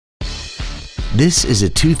This is a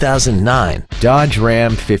 2009 Dodge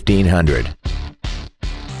Ram 1500.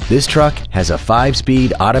 This truck has a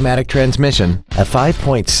 5-speed automatic transmission, a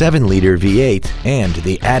 5.7-liter V8, and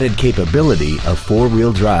the added capability of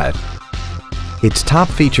 4-wheel drive. Its top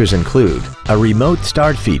features include a remote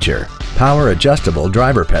start feature, power-adjustable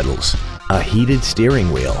driver pedals, a heated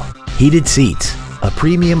steering wheel, heated seats, a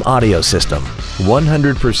premium audio system,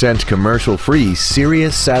 100% commercial-free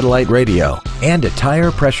Sirius satellite radio, and a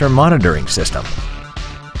tire pressure monitoring system.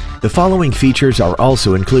 The following features are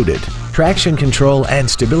also included: traction control and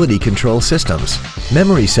stability control systems,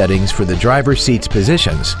 memory settings for the driver's seat's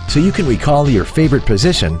positions so you can recall your favorite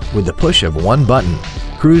position with the push of one button,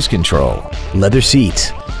 cruise control, leather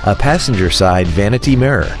seats, a passenger side vanity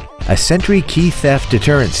mirror, a Sentry key theft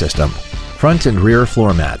deterrent system, front and rear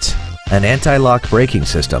floor mats, an anti-lock braking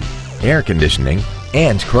system, air conditioning,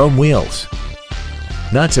 and chrome wheels.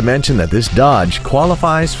 Not to mention that this Dodge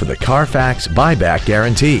qualifies for the Carfax buyback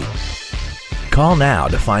guarantee. Call now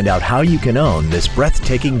to find out how you can own this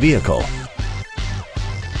breathtaking vehicle.